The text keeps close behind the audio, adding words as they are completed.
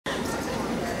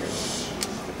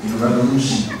In the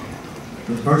revolution,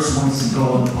 the first ones to go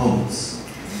are the poets.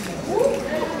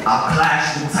 I'll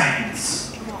clash with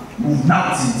titans, move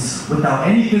mountains without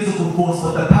any physical force,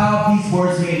 but the power of these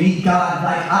words may lead God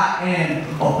like I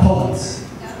am a poet.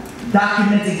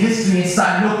 Documenting history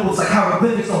inside notebooks like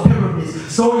hieroglyphics or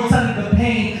pyramids, storytelling the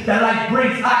pain that life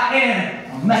brings. I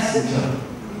am a messenger.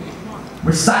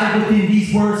 Recited within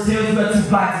these words, tales you are too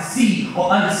blind to see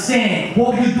or understand.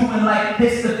 What you doing like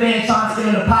this, the fan trying to stay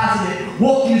in the positive,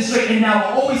 walking the straight and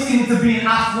narrow, always seeming to be an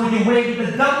obstacle in your way.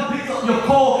 The devil picks up your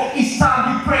call each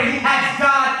time you pray. You ask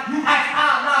God, you ask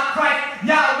Allah, Christ,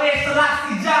 Yahweh,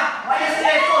 Selassie, Jah. Why you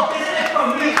say so distant from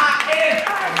me? I am.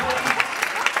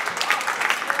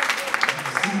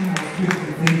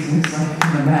 Beautiful things in this life you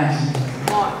can imagine.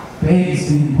 Babies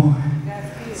being born.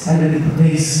 Tenderly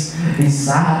placed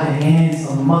inside the hands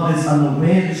of mothers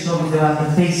unaware of the struggles they'll have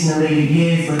to face in the later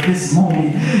years. But this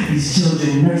moment, these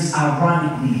children nurse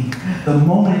ironically. The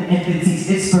moment an infant takes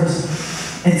its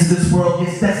first into this world,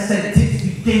 its death sentence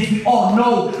begins. We all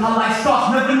know how life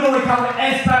starts, never knowing how it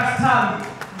ends. Time.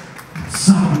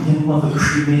 Sorry, your mother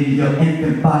cremated your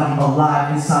infant body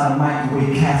alive inside a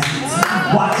microwave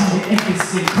casket. Watching your infant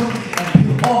skin cook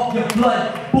and peel off your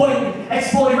blood, boiling,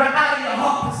 exploding right out of your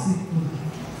heart.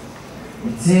 The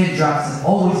teardrops have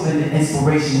always been the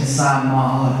inspiration inside my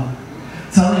heart.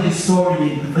 Telling your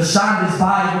story in the Chandra's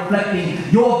body,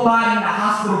 reflecting your body in the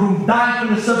hospital room, dying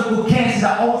from the cervical cancer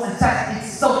that almost attached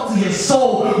itself to your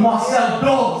soul. Marcel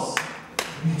Dawes.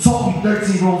 You taught me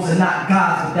 13 roles are not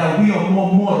gods, but that we are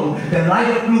more mortal than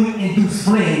lighter fluid-induced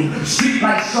flame.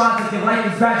 Street-light shrines of your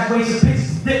life is graduation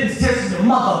pictures, dipping tears from your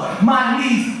mother. My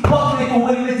knees buckling for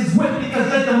when this is whipped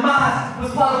because your demise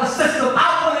was part of the system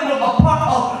I wasn't a part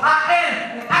of. I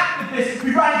am an activist,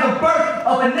 rewriting the birth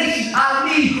of a nation. I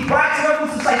lead right to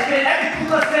revolution like every Ku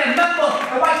Klux Klan member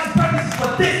and white supremacy,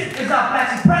 but this is our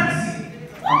black supremacy.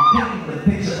 I'm painting the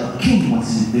picture of King once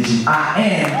in vision. I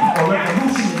am a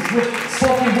revolutionist with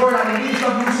spoken word. I lead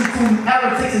revolution to an era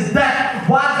takes a death.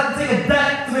 Why does it take a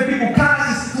death to make people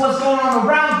conscious to what's going on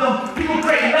around them? People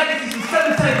create legacies and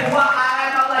cemeteries, but while I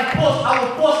am not like force, I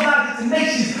will force knowledge to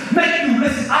nations. Make you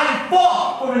listen. I am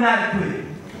far from inadequate.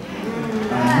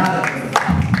 I am not adequate.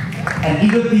 And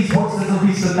either of these works doesn't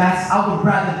reach the mass, I would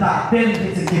rather die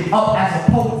than to give up as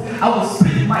a poet. I will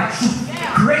speak my truth,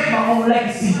 create my own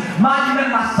legacy,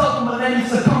 monument myself from millennium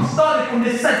succumb, started from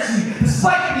this century.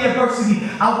 Despite the adversity,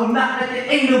 I will not let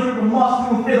the ignorant remarks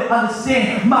people fail to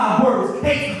understand my words,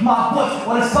 hate my voice,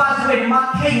 or despise the way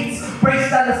my cadence. Breaks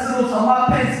down the syllables of my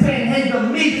pen's pen, hinder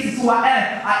me. This is who I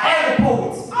am. I am a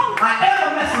poet. I am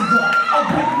a messenger.